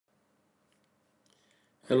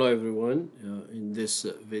Hello everyone. In this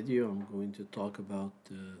video I'm going to talk about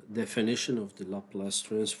the definition of the Laplace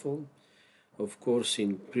transform. Of course,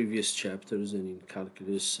 in previous chapters and in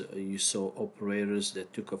calculus you saw operators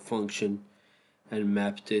that took a function and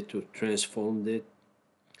mapped it or transformed it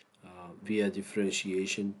via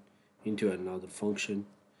differentiation into another function.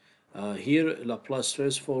 Here Laplace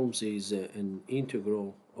transforms is an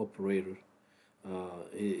integral operator.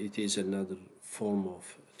 It is another form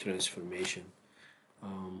of transformation.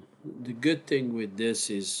 The good thing with this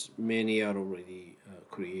is many are already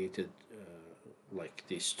created, like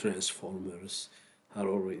these transformers are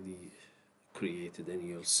already created, and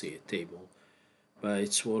you'll see a table. But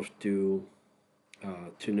it's worth to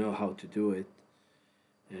know how to do it.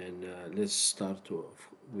 And let's start off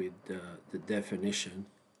with the definition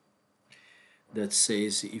that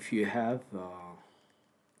says if you have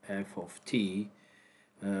f of t,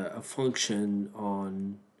 a function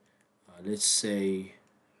on, let's say,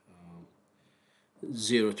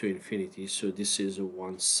 0 to infinity, so this is a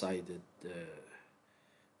one-sided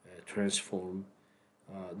transform.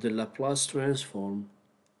 The Laplace transform,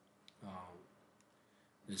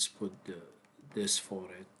 let's put this for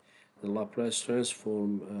it. The Laplace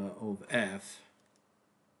transform of f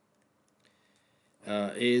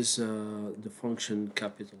is the function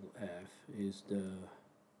capital F, is the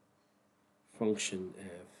function f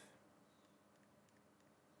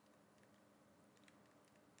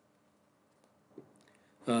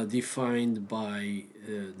defined by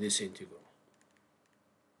this integral.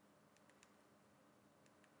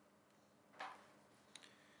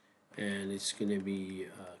 And it's going to be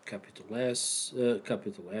capital S,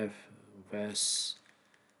 capital F of S,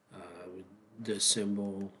 with the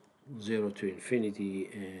symbol 0 to infinity,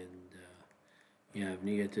 and you have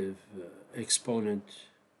negative exponent,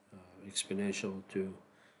 exponential to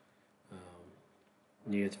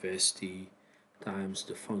negative st times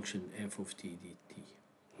the function f of t dt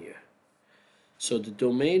here. So the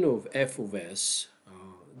domain of f of s,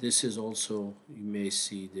 this is also, you may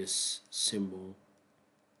see this symbol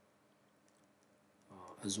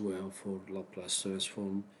as well for Laplace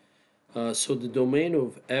transform. So the domain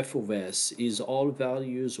of f of s is all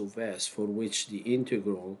values of s for which the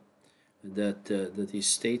integral that is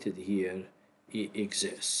stated here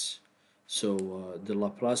exists. So the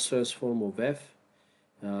Laplace transform of f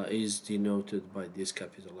is denoted by this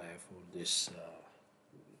capital F, or this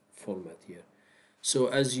format here. So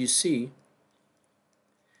as you see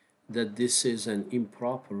that this is an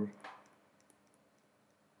improper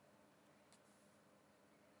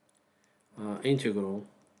integral,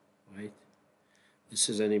 right? This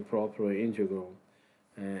is an improper integral,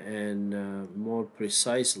 and more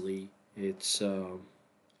precisely, it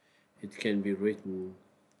can be written.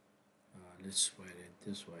 Let's write it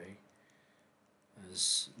this way,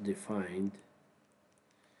 as defined.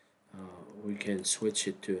 We can switch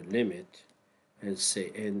it to a limit and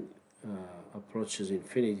say n approaches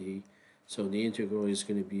infinity, so the integral is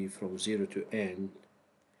going to be from 0 to n,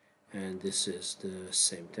 and this is the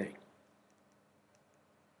same thing.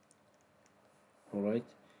 Alright,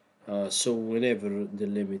 so whenever the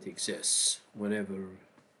limit exists, whenever,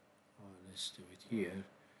 let's do it here,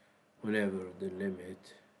 whenever the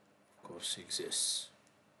limit, of course, exists.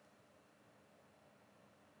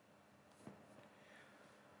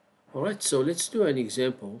 Alright, so let's do an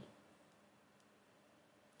example.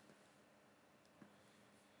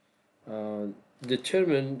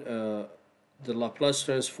 Determine the Laplace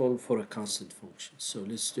transform for a constant function. So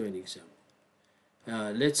let's do an example.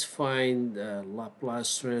 Let's find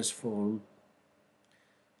Laplace transform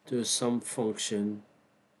to some function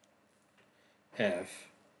f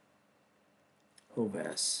of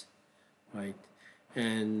s, right?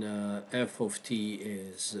 And f of t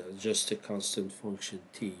is just a constant function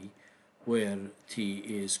t, where t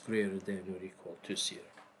is greater than or equal to 0.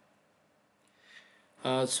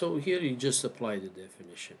 So here you just apply the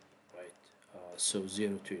definition, right? So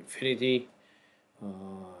 0 to infinity,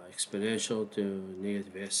 exponential to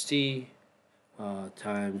negative st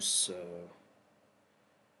times,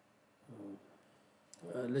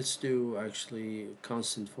 let's do actually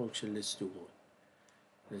constant function, let's do one.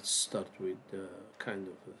 Let's start with kind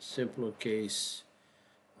of a simpler case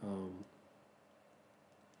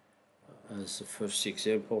as the first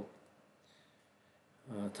example,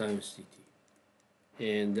 times dt.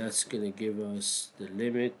 And that's going to give us the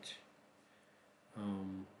limit.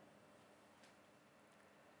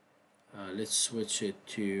 Let's switch it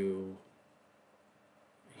to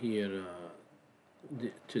here,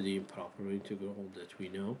 to the improper integral that we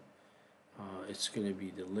know. It's going to be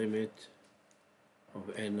the limit of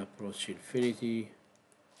n approaching infinity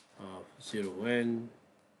of 0 n,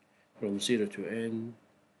 from 0 to n,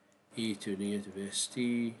 e to negative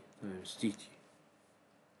st times dt.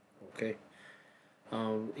 Okay.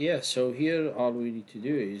 Yeah, so here all we need to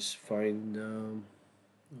do is find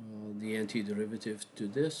the antiderivative to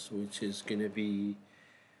this, which is going to be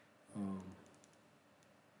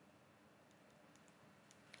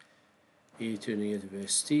e to negative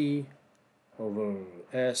st over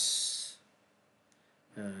s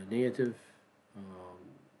negative,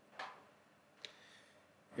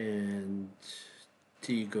 and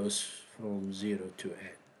t goes from 0 to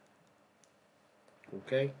n.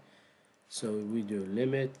 Okay, so we do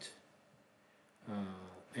limit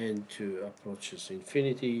n to approaches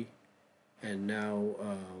infinity, and now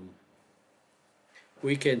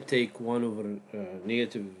we can take 1 over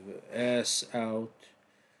negative s out,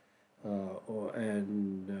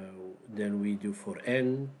 and then we do for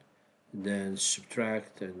n, then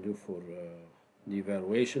subtract and do for the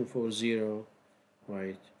evaluation for 0,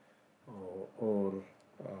 right? Or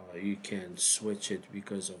you can switch it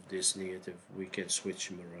because of this negative. We can switch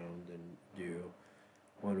them around and do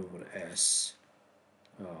 1 over s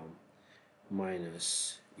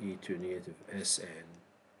minus e to negative sn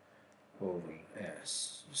over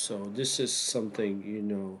s. So this is something you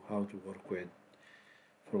know how to work with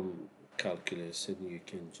from calculus, and you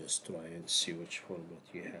can just try and see which format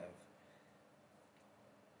you have.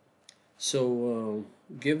 So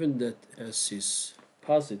given that s is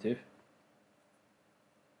positive,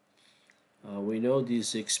 we know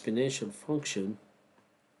this exponential function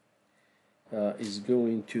is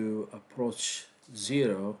going to approach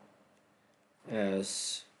 0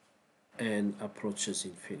 as n approaches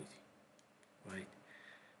infinity, right?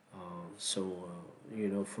 You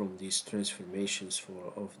know from these transformations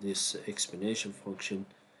of this exponential function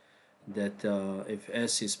that if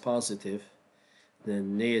s is positive,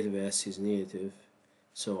 then negative s is negative.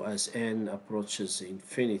 So as n approaches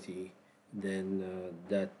infinity, then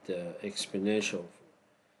that exponential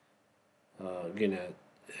gonna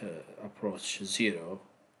approach 0,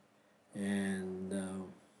 and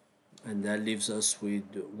that leaves us with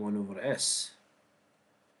 1 over s.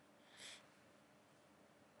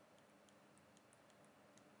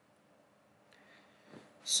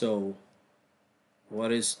 So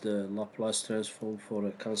what is the Laplace transform for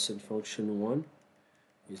a constant function 1?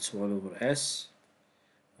 It's 1 over s,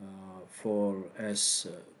 for s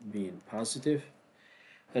being positive.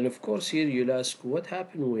 And of course here you'll ask, what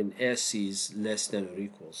happens when s is less than or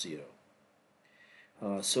equal 0?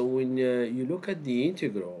 So when you look at the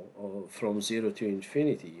integral from 0 to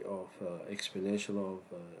infinity of exponential of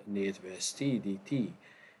negative st dt,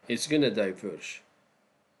 it's going to diverge.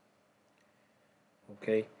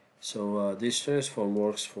 Okay, so this transform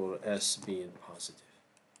works for s being positive.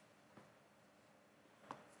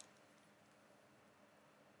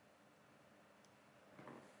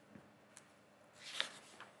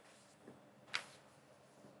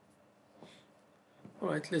 All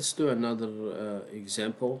right, let's do another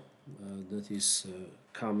example that is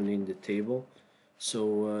common in the table. So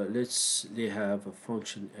let's have a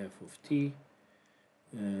function f of t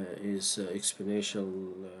is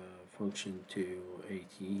exponential function to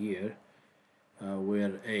at here,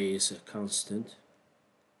 where a is a constant.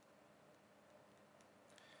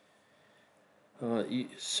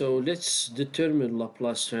 So let's determine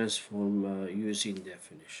Laplace transform using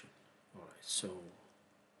definition. All right,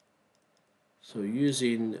 so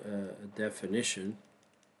using a definition,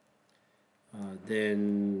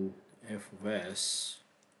 then f of s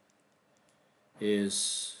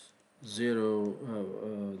is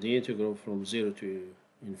 0, the integral from 0 to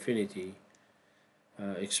infinity,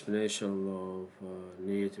 exponential of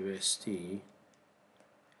negative st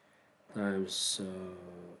times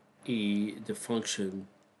e, the function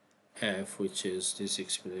f, which is this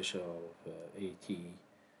exponential of at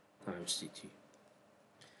times dt.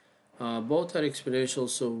 Both are exponential,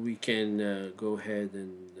 so we can go ahead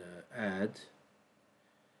and add.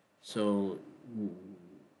 So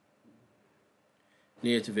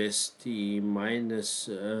negative st minus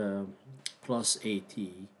plus at,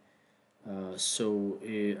 so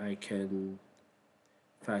I can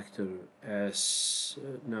factor s.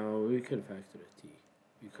 Now we can factor a t,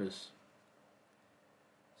 because,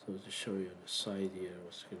 so to show you on the side here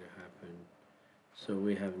what's going to happen. So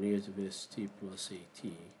we have negative st plus at,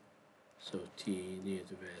 so t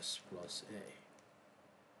negative s plus a.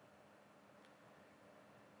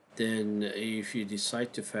 Then if you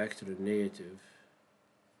decide to factor a negative,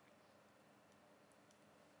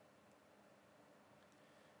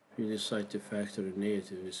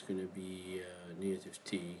 it's going to be negative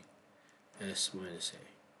t s minus a.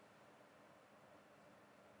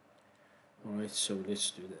 Alright, so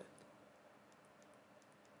let's do that.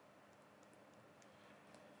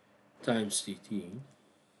 times dt.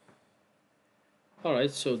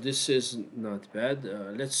 Alright, so this is not bad.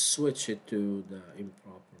 Let's switch it to the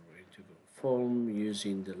improper integral form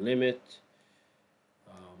using the limit.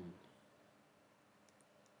 Um,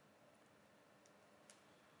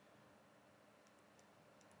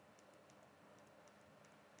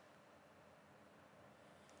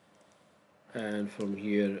 and from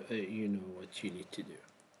here, you know what you need to do.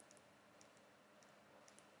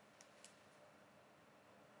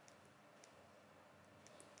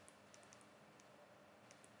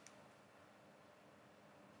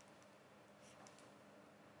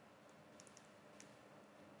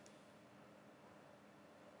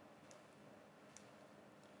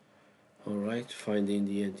 Alright, finding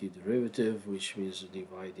the antiderivative, which means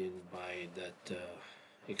dividing by that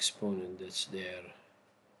exponent that's there.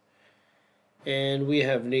 And we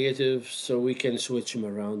have negative, so we can switch them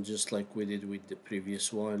around just like we did with the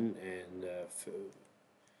previous one, and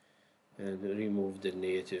remove the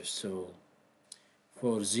negative. So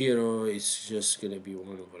for 0, it's just going to be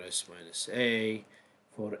 1 over s minus a.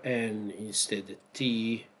 For n, instead of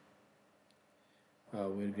t,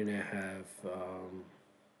 we're going to have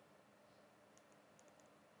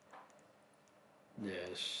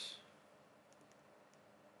this.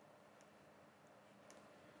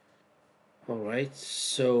 Alright,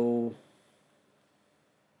 so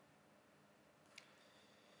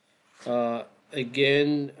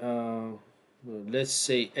again, let's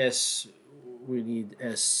say s, we need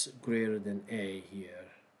s greater than a here.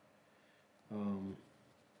 You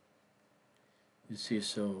see,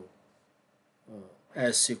 so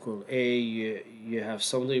s equal a, you have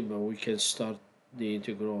something, but we can start the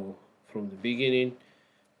integral from the beginning.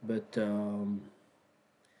 But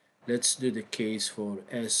let's do the case for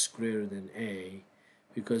s greater than a,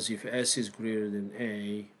 because if s is greater than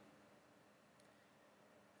a,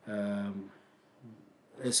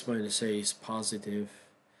 s minus a is positive,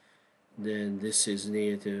 then this is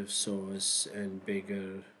negative, so as n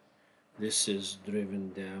bigger, this is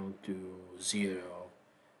driven down to 0,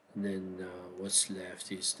 and then what's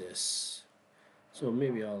left is this. So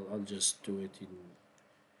maybe I'll just do it in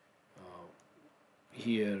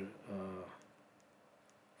here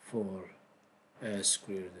for s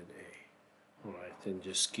greater than a. Alright, and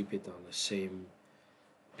just keep it on the same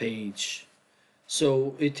page.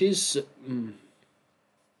 So it is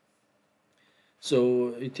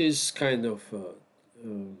kind of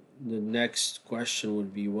the next question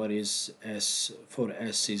would be, what is s for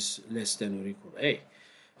s is less than or equal to a?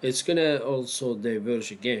 It's gonna also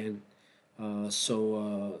diverge again.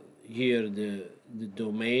 Here the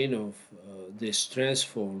domain of this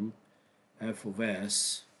transform f of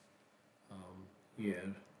s,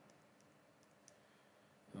 here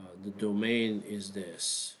the domain is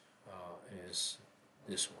this, is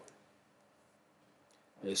this one,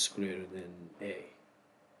 s greater than a.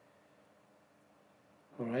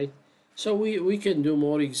 Alright, so we can do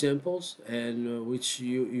more examples, and which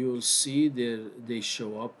you'll see they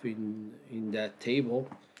show up in that table.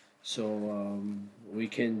 So we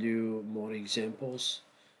can do more examples,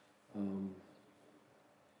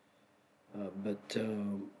 but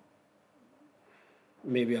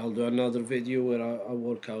maybe I'll do another video where I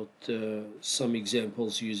work out some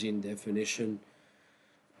examples using definition.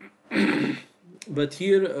 But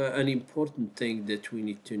here an important thing that we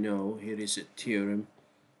need to know, here is a theorem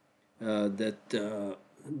that the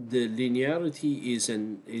linearity is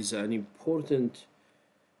an important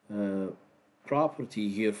property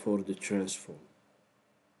here for the transform.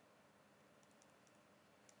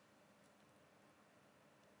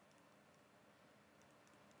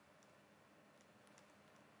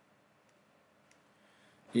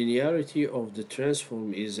 Linearity of the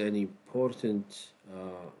transform is an important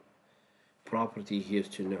property here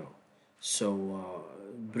to know. So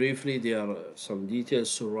briefly, there are some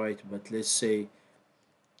details to write, but let's say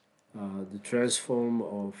the transform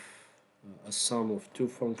of a sum of two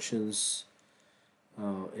functions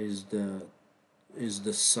is the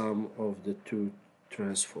sum of the two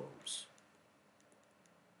transforms.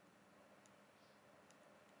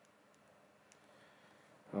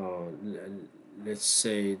 Let's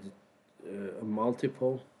say a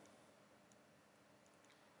multiple,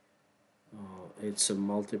 it's a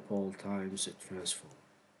multiple times a transform.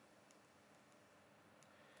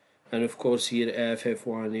 And of course here f,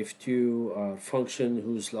 f1, f2 are functions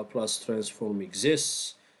whose Laplace transform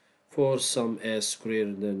exists for some s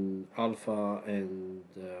greater than alpha, and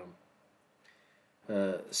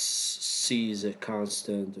c is a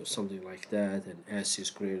constant or something like that, and s is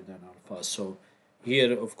greater than alpha. So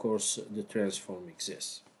here, of course, the transform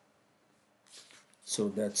exists. So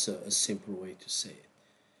that's a simple way to say it.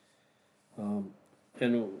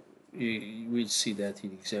 And we'll see that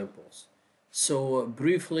in examples. So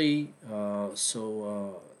briefly,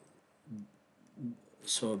 so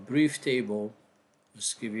a brief table,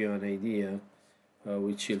 just give you an idea,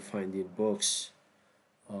 which you'll find in books,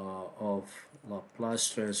 of Laplace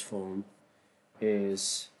transform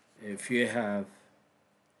is if you have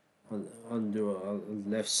on the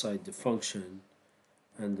left side the function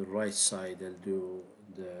and the right side I'll do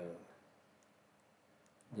the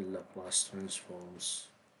Laplace transforms.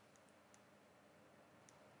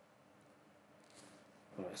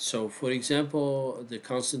 Alright, so for example, the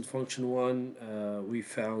constant function 1, we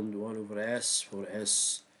found 1 over s for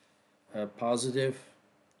s positive.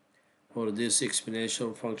 For this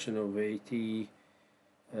exponential function of at,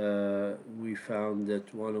 we found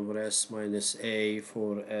that 1 over s minus a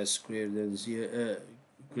for s greater than 0,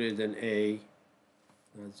 greater than a,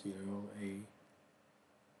 not 0, a.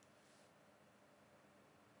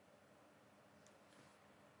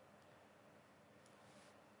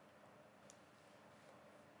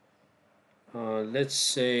 Let's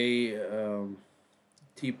say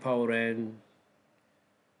t power n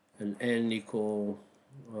and n equal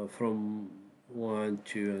from 1,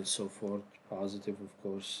 2, and so forth, positive of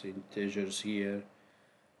course, integers here.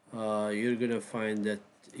 You're gonna find that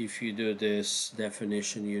if you do this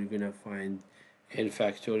definition, you're gonna find n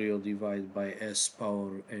factorial divided by s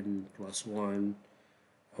power n plus 1,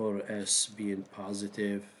 or s being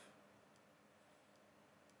positive.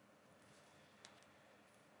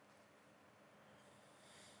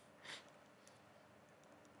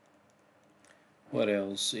 What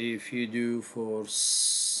else? If you do for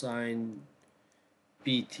sine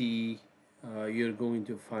pt, you're going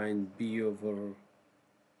to find b over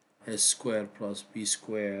s squared plus b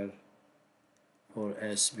squared, or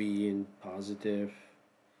s being positive.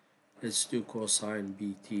 Let's do cosine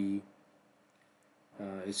bt.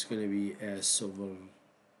 It's going to be s over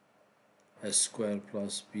s squared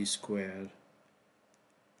plus b squared,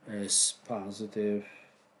 s positive.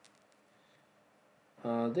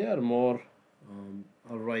 There are more.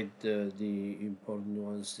 I'll write the important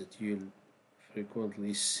ones that you'll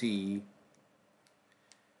frequently see,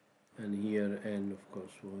 and here n of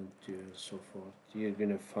course 1, 2, and so forth. You're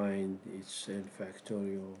gonna find it's n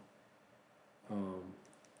factorial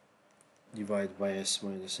divided by s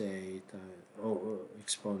minus a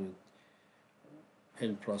exponent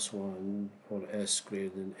n plus 1 for s greater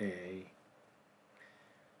than a.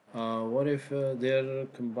 What if they're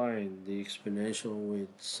combined, the exponential with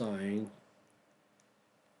sine?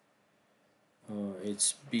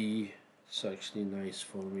 It's b. It's actually nice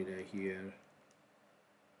formula here.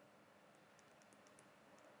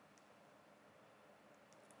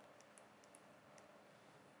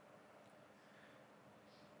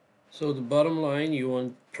 So the bottom line, you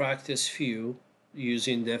want practice few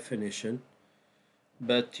using definition,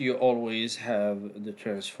 but you always have the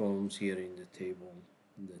transforms here in the table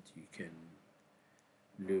that you can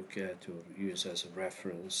look at or use as a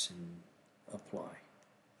reference and apply.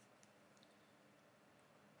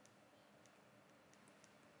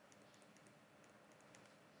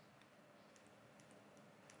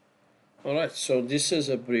 Alright, so this is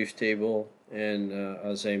a brief table, and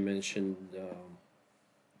as I mentioned,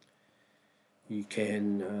 you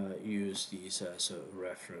can use these as a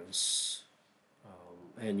reference,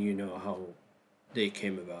 and you know how they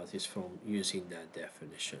came about is from using that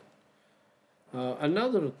definition.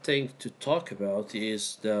 Another thing to talk about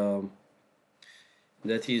is that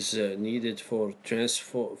is needed for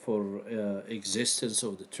existence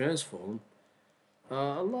of the transform.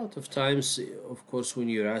 A lot of times, of course, when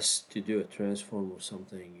you're asked to do a transform or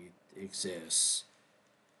something, it exists,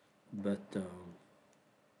 but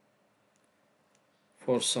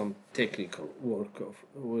for some technical work,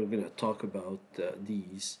 we're going to talk about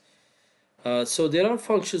these. So there are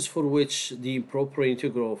functions for which the improper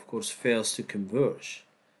integral, of course, fails to converge,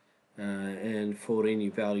 and for any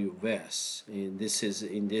value of s. And this is,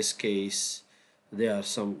 in this case, there are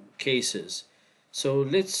some cases. So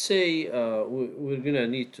let's say we're going to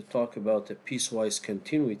need to talk about a piecewise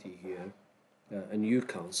continuity here, a new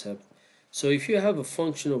concept. So if you have a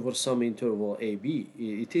function over some interval ab,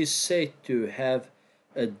 it is said to have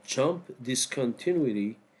a jump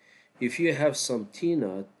discontinuity if you have some t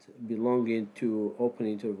naught belonging to open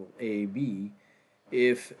interval ab,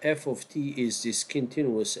 if f of t is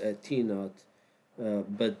discontinuous at t naught,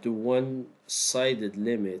 but the one-sided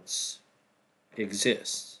limits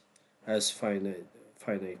exist as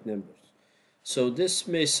finite numbers. So this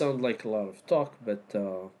may sound like a lot of talk, but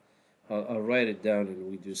I'll write it down and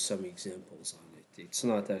we do some examples on it. It's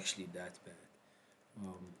not actually that bad,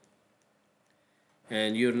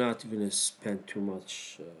 and you're not going to spend too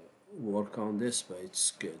much work on this, but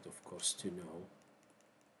it's good, of course, to know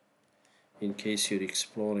in case you're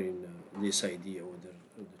exploring this idea whether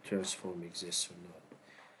the transform exists or not.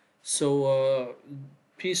 So,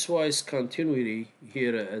 piecewise continuity,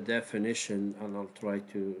 here a definition, and I'll try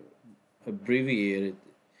to abbreviate it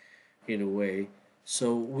in a way.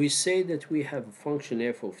 So, we say that we have a function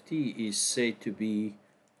f of t is said to be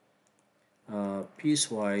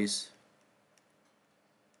piecewise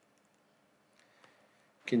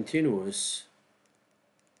continuous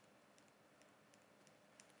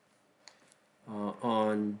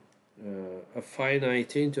on a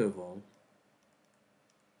finite interval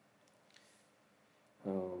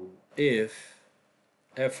if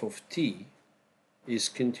f of t is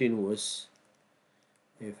continuous,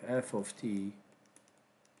 if f of t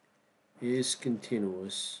is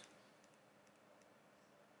continuous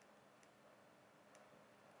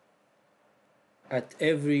at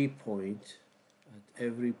every point,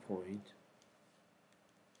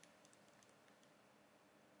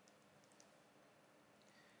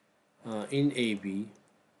 in AB,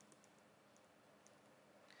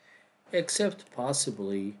 except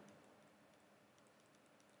possibly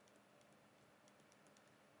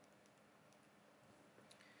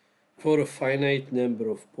for a finite number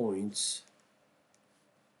of points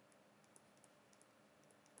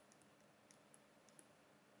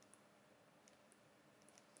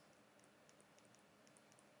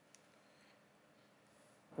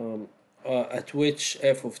at which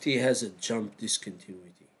f of t has a jump discontinuity.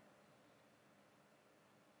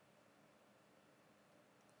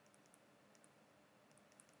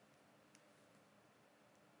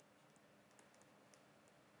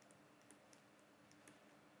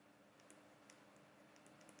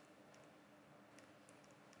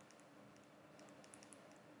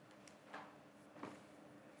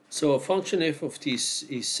 So a function f of t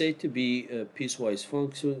is said to be a piecewise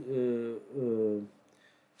function.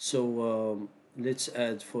 Let's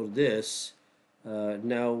add for this.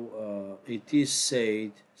 Now it is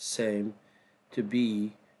said same to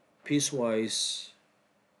be piecewise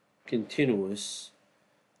continuous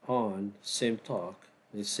on same talk.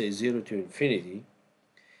 Let's say 0 to infinity.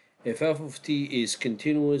 If f of t is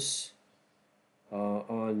continuous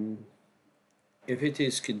if it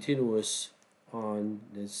is continuous on,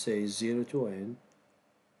 let's say, 0 to n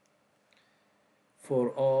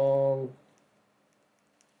for all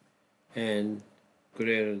n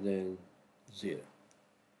greater than 0.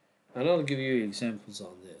 And I'll give you examples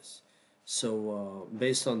on this. So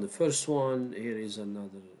based on the first one, here is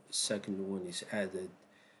another second one is added.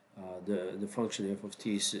 The function f of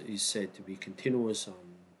t is said to be continuous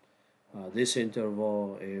on this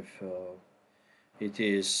interval if it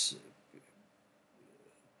is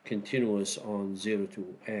continuous on 0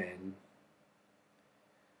 to n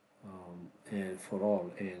and for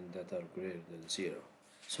all n that are greater than 0.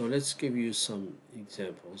 So let's give you some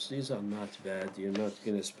examples. These are not bad. You're not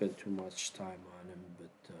going to spend too much time on them, but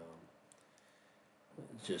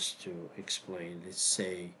just to explain, let's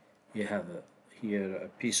say you have here a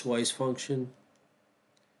piecewise function,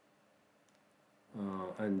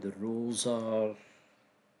 and the rules are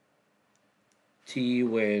t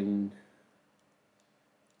when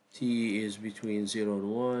t is between 0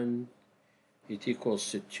 and 1, it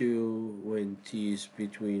equals to 2 when t is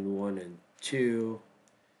between 1 and 2,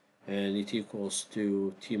 and it equals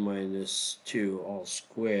to t minus 2 all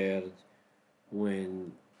squared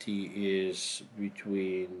when t is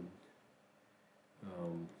between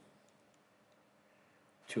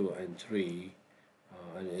 2 and 3,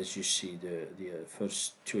 and as you see the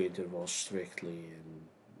first two intervals strictly and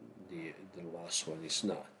the last one is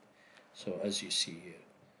not, so as you see here.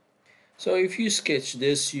 So if you sketch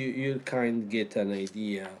this, you kind of get an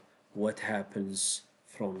idea what happens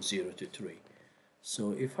from 0 to 3.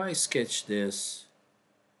 So if I sketch this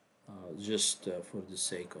just for the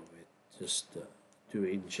sake of it, just do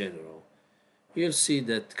in general, you'll see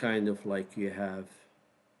that kind of like you have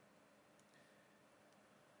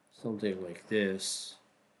something like this,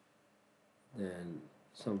 then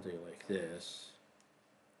something like this.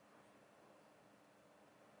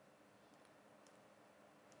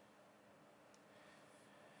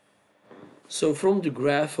 So from the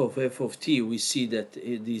graph of f of t, we see that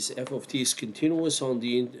this f of t is continuous on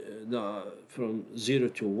from 0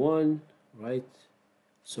 to 1, right?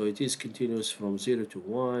 So it is continuous from 0 to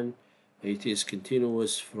 1. It is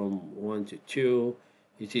continuous from 1 to 2.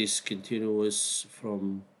 It is continuous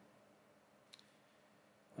from,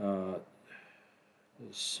 let's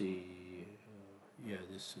see, yeah,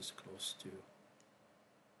 this is close to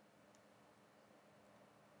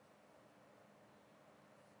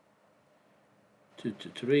 2 to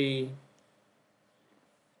 3.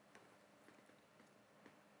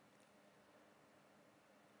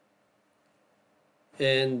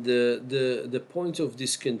 and the points of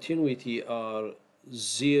discontinuity are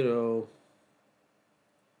 0,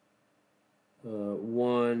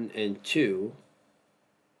 1 and 2,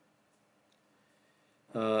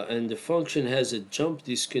 and the function has a jump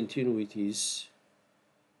discontinuities,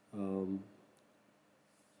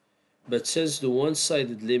 but since the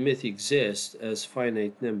one-sided limit exists as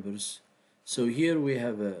finite numbers, so here we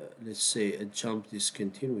have a, let's say, a jump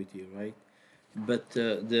discontinuity, right? But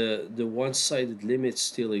the one-sided limit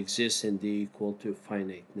still exists and they equal to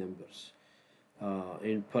finite numbers.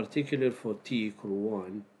 In particular for t equal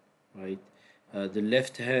 1, right? The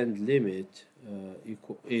left-hand limit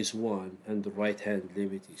is 1 and the right-hand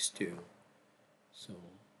limit is 2.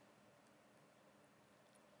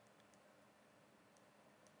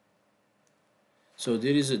 So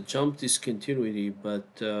there is a jump discontinuity,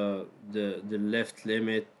 but the left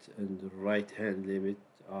limit and the right-hand limit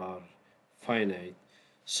are finite.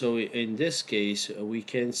 So in this case, we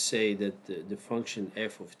can say that the function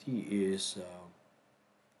f of t is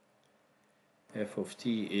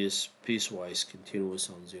piecewise continuous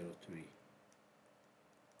on 0, 3.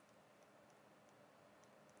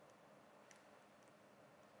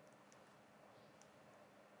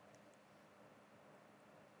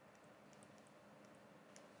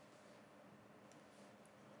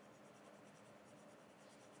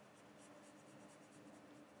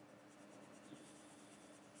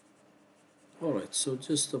 All right, so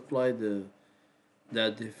just apply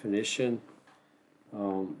that definition.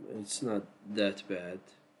 It's not that bad,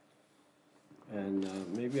 and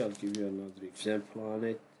maybe I'll give you another example on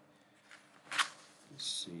it. Let's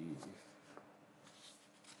see.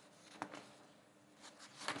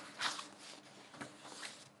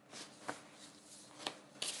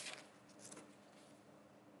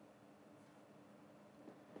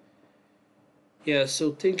 Yeah,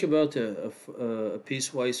 so think about a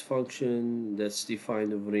piecewise function that's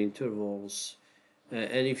defined over intervals.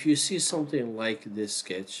 And if you see something like this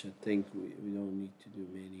sketch, I think we don't need to do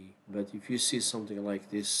many, but if you see something like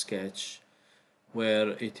this sketch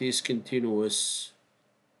where it is continuous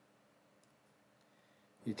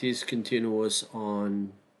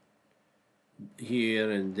on here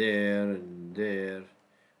and there,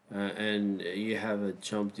 and you have a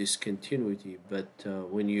jump discontinuity, but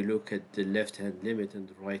when you look at the left hand limit and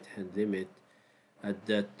the right hand limit at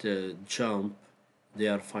that jump, they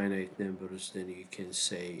are finite numbers, then you can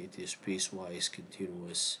say it is piecewise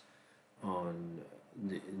continuous on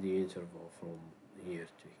the interval from here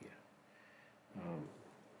to here.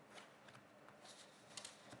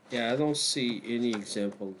 Yeah, I don't see any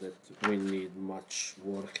example that will need much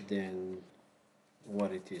work than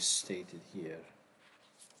what it is stated here.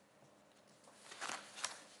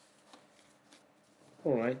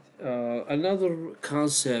 All right, another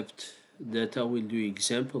concept that I will do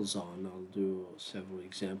examples on, I'll do several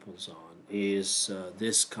examples on, is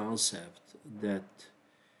this concept that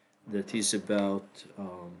is about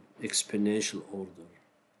exponential order.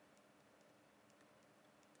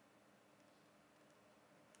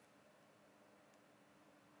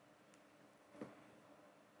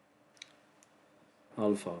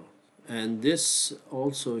 Alpha. And this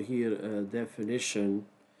also here definition,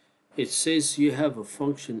 it says you have a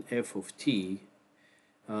function f of t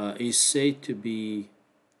is said to be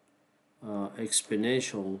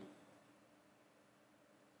exponential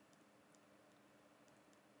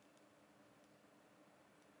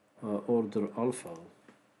order alpha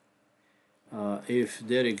if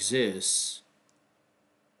there exists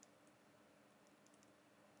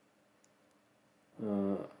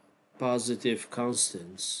positive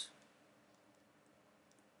constants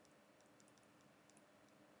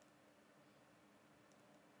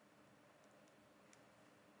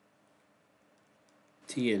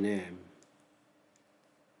t and m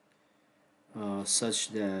such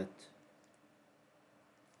that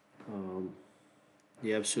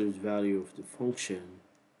the absolute value of the function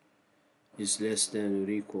is less than or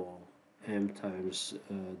equal m times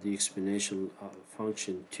the exponential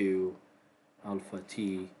function to alpha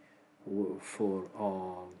t for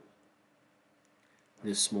all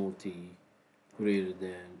the small t greater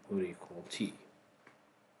than or equal t.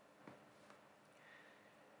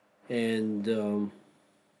 And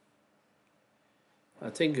I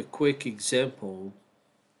think a quick example,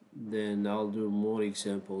 then I'll do more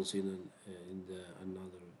examples in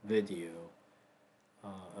another video.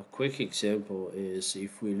 A quick example is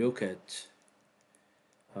if we look at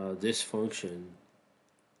this function,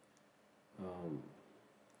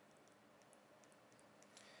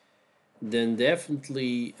 then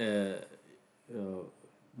definitely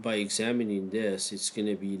by examining this, it's going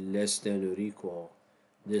to be less than or equal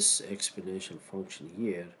this exponential function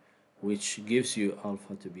here, which gives you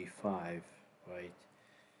alpha to be 5, right?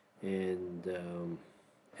 And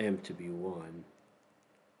m to be 1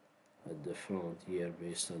 at the front here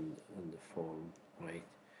based on the form, right?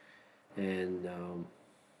 And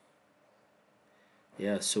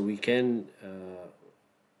yeah, so we can um,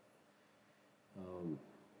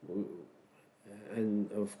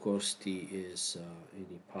 and of course t is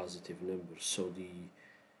any positive number, so the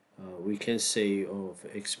we can say of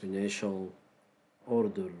exponential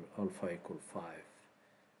order alpha equal 5.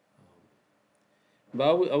 But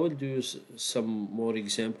I will do some more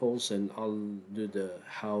examples, and I'll do the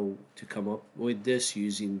how to come up with this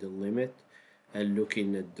using the limit and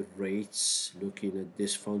looking at the rates, looking at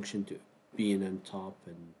this function to being on top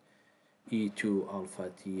and e2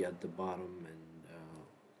 alpha t at the bottom, and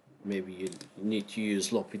maybe you need to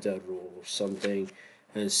use L'Hopital rule or something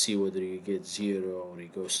and see whether you get 0 or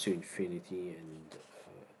it goes to infinity,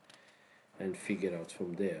 and figure out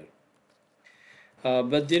from there.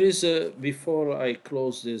 But there is before I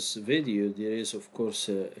close this video, there is of course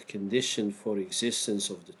a condition for existence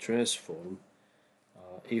of the transform.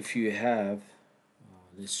 If you have,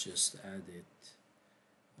 let's just add it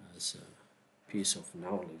as a piece of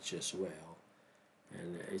knowledge as well,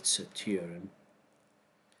 and it's a theorem.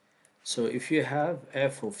 So if you have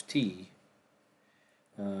f of t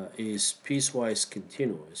is piecewise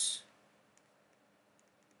continuous,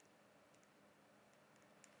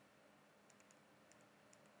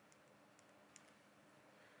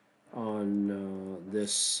 on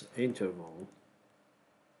this interval,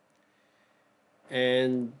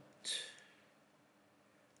 and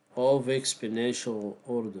of exponential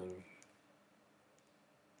order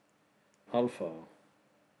alpha,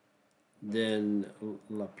 then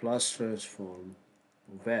Laplace transform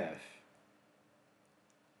of f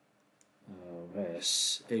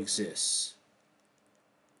s exists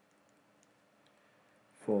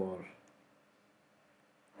for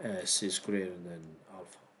s is greater than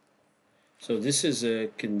alpha. So this is a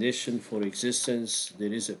condition for existence.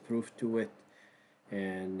 There is a proof to it,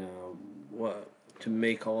 and to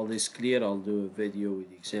make all this clear, I'll do a video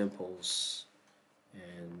with examples,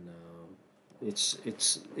 and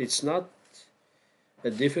it's not a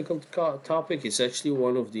difficult topic. It's actually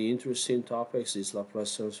one of the interesting topics, is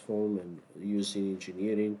Laplace transform and used in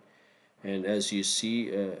engineering. And as you see,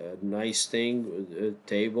 a nice thing, a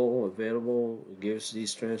table available gives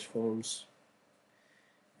these transforms.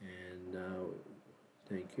 And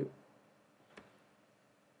thank you.